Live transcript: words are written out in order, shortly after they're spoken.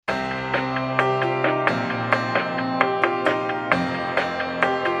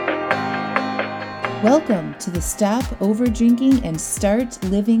Welcome to the Stop Overdrinking and Start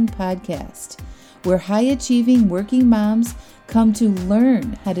Living podcast, where high-achieving working moms come to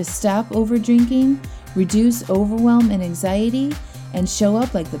learn how to stop overdrinking, reduce overwhelm and anxiety, and show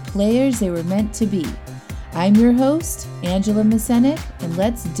up like the players they were meant to be. I'm your host, Angela Masenik, and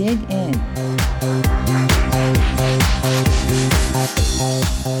let's dig in.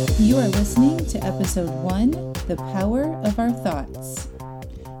 You are listening to episode 1, The Power of Our Thoughts.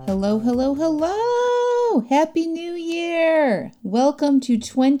 Hello, hello, hello! Happy New Year! Welcome to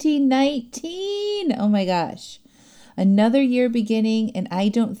 2019! Oh my gosh. Another year beginning, and I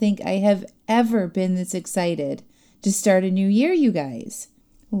don't think I have ever been this excited to start a new year, you guys.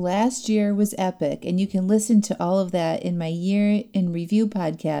 Last year was epic, and you can listen to all of that in my Year in Review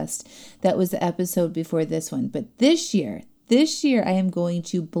podcast. That was the episode before this one. But this year I am going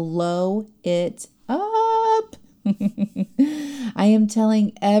to blow it up. I am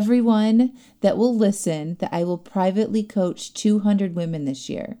telling everyone that will listen that I will privately coach 200 women this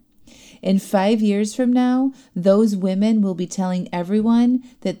year. In 5 years from now, those women will be telling everyone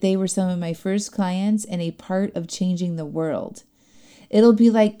that they were some of my first clients and a part of changing the world. It'll be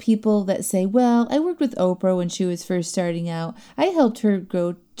like people that say, well, I worked with Oprah when she was first starting out. I helped her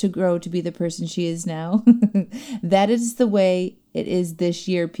grow to be the person she is now. That is the way it is this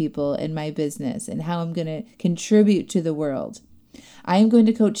year, people, in my business and how I'm going to contribute to the world. I am going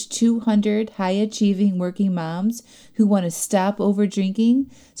to coach 200 high-achieving working moms who want to stop over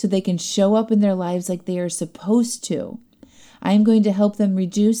drinking so they can show up in their lives like they are supposed to. I am going to help them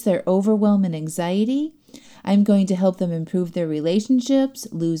reduce their overwhelm and anxiety. I'm going to help them improve their relationships,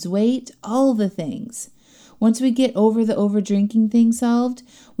 lose weight, all the things. Once we get over the over-drinking thing solved,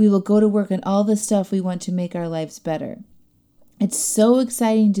 we will go to work on all the stuff we want to make our lives better. It's so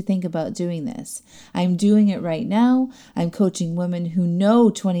exciting to think about doing this. I'm doing it right now. I'm coaching women who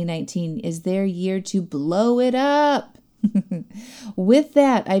know 2019 is their year to blow it up. With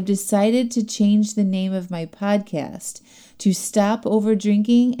that, I've decided to change the name of my podcast to Stop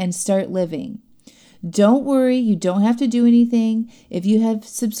Overdrinking and Start Living. Don't worry, you don't have to do anything. If you have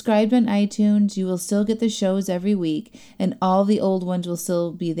subscribed on iTunes, you will still get the shows every week, and all the old ones will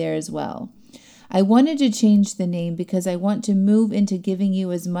still be there as well. I wanted to change the name because I want to move into giving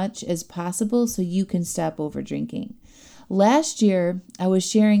you as much as possible so you can stop over drinking. Last year, I was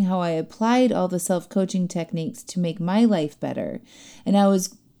sharing how I applied all the self-coaching techniques to make my life better. And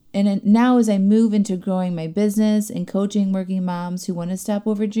now as I move into growing my business and coaching working moms who want to stop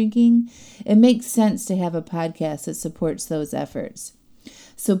over drinking, it makes sense to have a podcast that supports those efforts.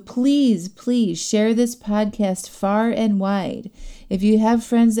 So please share this podcast far and wide. If you have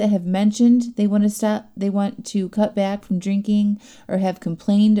friends that have mentioned they want to cut back from drinking, or have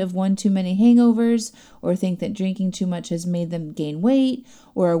complained of one too many hangovers, or think that drinking too much has made them gain weight,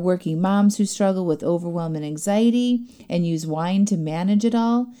 or are working moms who struggle with overwhelm and anxiety and use wine to manage it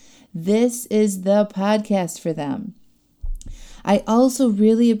all, this is the podcast for them. I also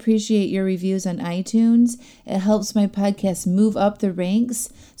really appreciate your reviews on iTunes. It helps my podcast move up the ranks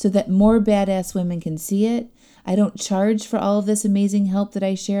so that more badass women can see it. I don't charge for all of this amazing help that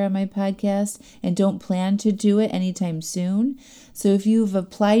I share on my podcast and don't plan to do it anytime soon. So if you've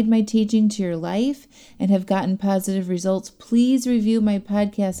applied my teaching to your life and have gotten positive results, please review my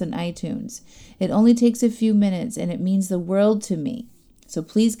podcast on iTunes. It only takes a few minutes and it means the world to me. So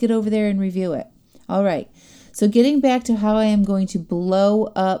please get over there and review it. All right. So getting back to how I am going to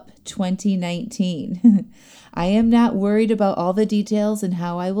blow up 2019. I am not worried about all the details and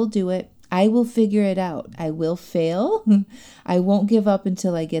how I will do it. I will figure it out. I will fail. I won't give up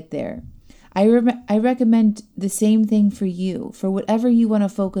until I get there. I recommend the same thing for you, for whatever you want to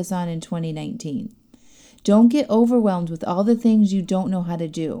focus on in 2019. Don't get overwhelmed with all the things you don't know how to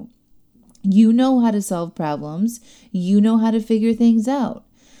do. You know how to solve problems. You know how to figure things out.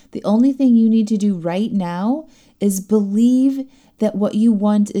 The only thing you need to do right now is believe that what you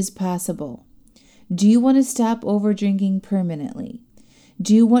want is possible. Do you want to stop over drinking permanently?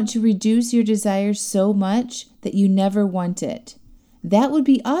 Do you want to reduce your desire so much that you never want it? That would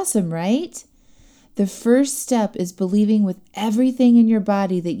be awesome, right? The first step is believing with everything in your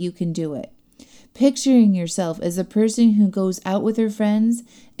body that you can do it. Picturing yourself as a person who goes out with her friends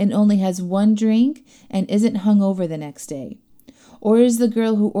and only has one drink and isn't hungover the next day. Or is the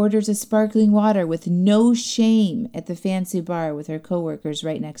girl who orders a sparkling water with no shame at the fancy bar with her coworkers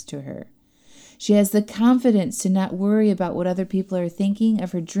right next to her. She has the confidence to not worry about what other people are thinking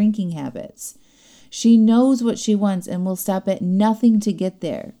of her drinking habits. She knows what she wants and will stop at nothing to get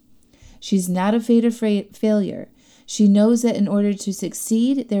there. She's not afraid of failure. She knows that in order to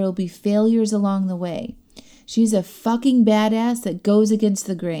succeed, there will be failures along the way. She's a fucking badass that goes against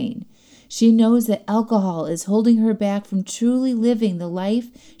the grain. She knows that alcohol is holding her back from truly living the life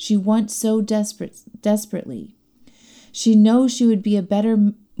she wants so desperately. She knows she would be a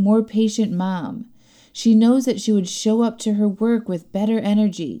better, more patient mom. She knows that she would show up to her work with better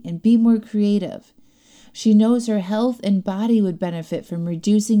energy and be more creative. She knows her health and body would benefit from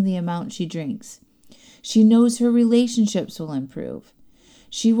reducing the amount she drinks. She knows her relationships will improve.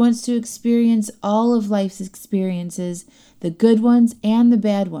 She wants to experience all of life's experiences, the good ones and the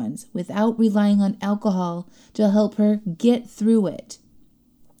bad ones, without relying on alcohol to help her get through it.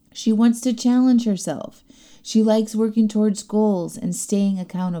 She wants to challenge herself. She likes working towards goals and staying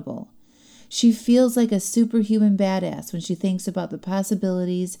accountable. She feels like a superhuman badass when she thinks about the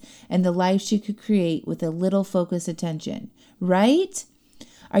possibilities and the life she could create with a little focused attention. Right?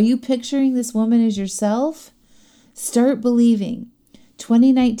 Are you picturing this woman as yourself? Start believing.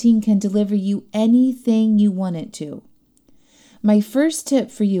 2019 can deliver you anything you want it to. My first tip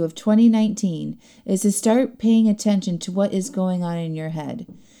for you of 2019 is to start paying attention to what is going on in your head.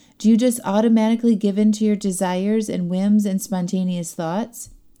 Do you just automatically give in to your desires and whims and spontaneous thoughts?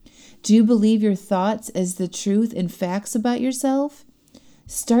 Do you believe your thoughts as the truth and facts about yourself?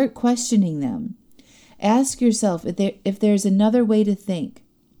 Start questioning them. Ask yourself if there's another way to think.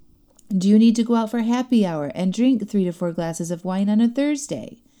 Do you need to go out for happy hour and drink 3 to 4 glasses of wine on a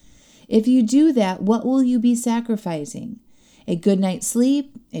Thursday? If you do that, what will you be sacrificing? A good night's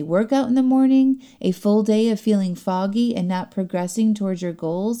sleep, a workout in the morning, a full day of feeling foggy and not progressing towards your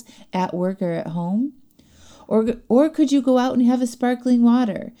goals at work or at home? Or could you go out and have a sparkling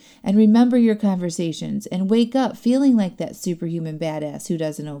water and remember your conversations and wake up feeling like that superhuman badass who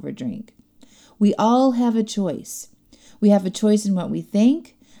doesn't overdrink? We all have a choice. We have a choice in what we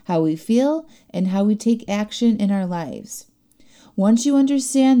think, how we feel, and how we take action in our lives. Once you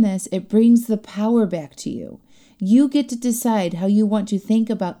understand this, it brings the power back to you. You get to decide how you want to think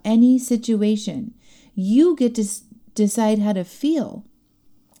about any situation. You get to decide how to feel.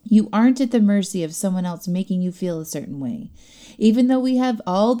 You aren't at the mercy of someone else making you feel a certain way. Even though we have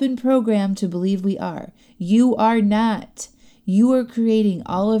all been programmed to believe we are, you are not. You are creating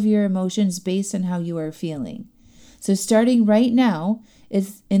all of your emotions based on how you are feeling. So starting right now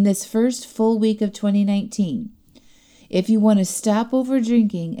is in this first full week of 2019. If you want to stop over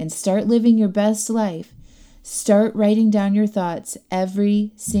drinking and start living your best life, start writing down your thoughts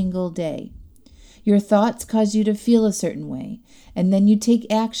every single day. Your thoughts cause you to feel a certain way, and then you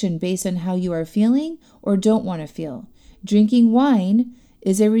take action based on how you are feeling or don't want to feel. Drinking wine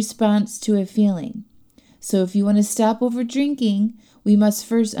is a response to a feeling. So if you want to stop over drinking, we must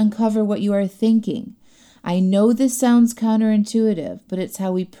first uncover what you are thinking. I know this sounds counterintuitive, but it's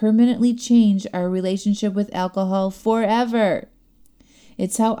how we permanently change our relationship with alcohol forever.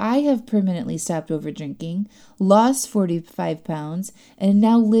 It's how I have permanently stopped over drinking, lost 45 pounds, and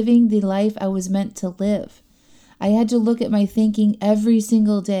now living the life I was meant to live. I had to look at my thinking every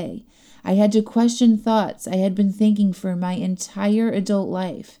single day. I had to question thoughts I had been thinking for my entire adult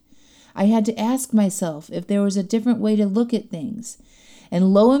life. I had to ask myself if there was a different way to look at things.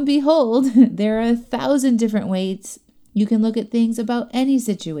 And lo and behold, there are 1,000 different ways you can look at things about any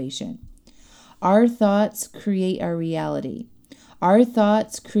situation. Our thoughts create our reality. Our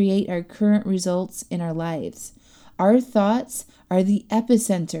thoughts create our current results in our lives. Our thoughts are the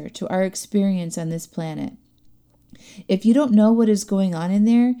epicenter to our experience on this planet. If you don't know what is going on in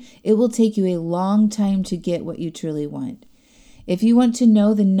there, it will take you a long time to get what you truly want. If you want to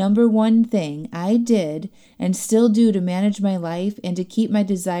know the number one thing I did and still do to manage my life and to keep my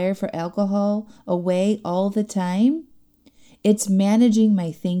desire for alcohol away all the time, it's managing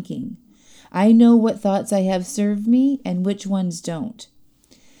my thinking. I know what thoughts I have served me and which ones don't.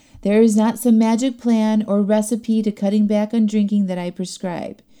 There is not some magic plan or recipe to cutting back on drinking that I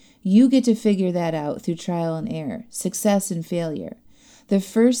prescribe. You get to figure that out through trial and error, success and failure. The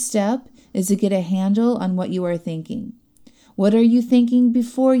first step is to get a handle on what you are thinking. What are you thinking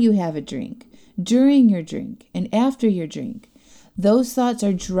before you have a drink, during your drink, and after your drink? Those thoughts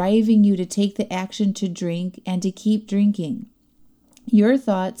are driving you to take the action to drink and to keep drinking. Your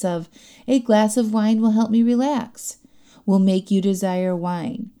thoughts of, a glass of wine will help me relax, will make you desire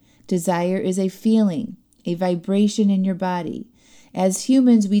wine. Desire is a feeling, a vibration in your body. As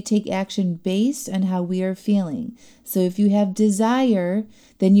humans, we take action based on how we are feeling. So if you have desire,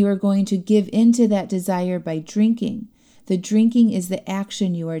 then you are going to give into that desire by drinking. The drinking is the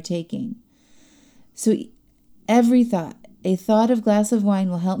action you are taking. So every thought, a thought of glass of wine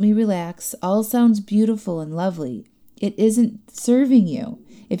will help me relax, all sounds beautiful and lovely. It isn't serving you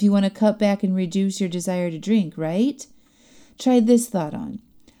if you want to cut back and reduce your desire to drink, right? Try this thought on.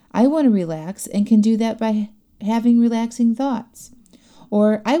 I want to relax and can do that by having relaxing thoughts.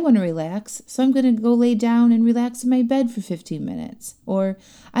 Or I want to relax, so I'm going to go lay down and relax in my bed for 15 minutes. Or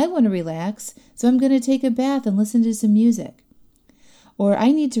I want to relax, so I'm going to take a bath and listen to some music. Or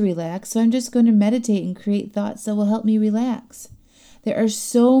I need to relax, so I'm just going to meditate and create thoughts that will help me relax. There are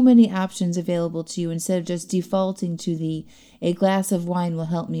so many options available to you instead of just defaulting to a glass of wine will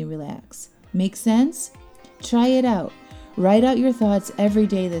help me relax. Make sense? Try it out. Write out your thoughts every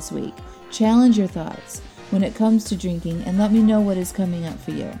day this week. Challenge your thoughts when it comes to drinking and let me know what is coming up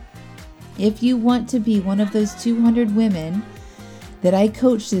for you. If you want to be one of those 200 women that I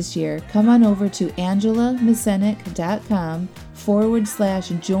coached this year, come on over to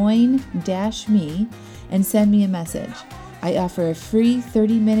angelamasenic.com/join-me and send me a message. I offer a free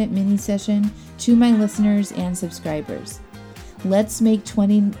 30-minute mini session to my listeners and subscribers. Let's make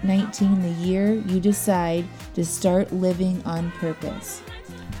 2019 the year you decide to start living on purpose.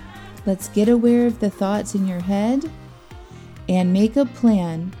 Let's get aware of the thoughts in your head and make a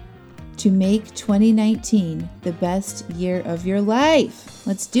plan to make 2019 the best year of your life.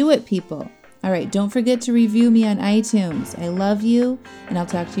 Let's do it, people. All right, don't forget to review me on iTunes. I love you, and I'll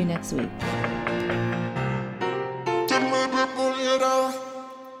talk to you next week.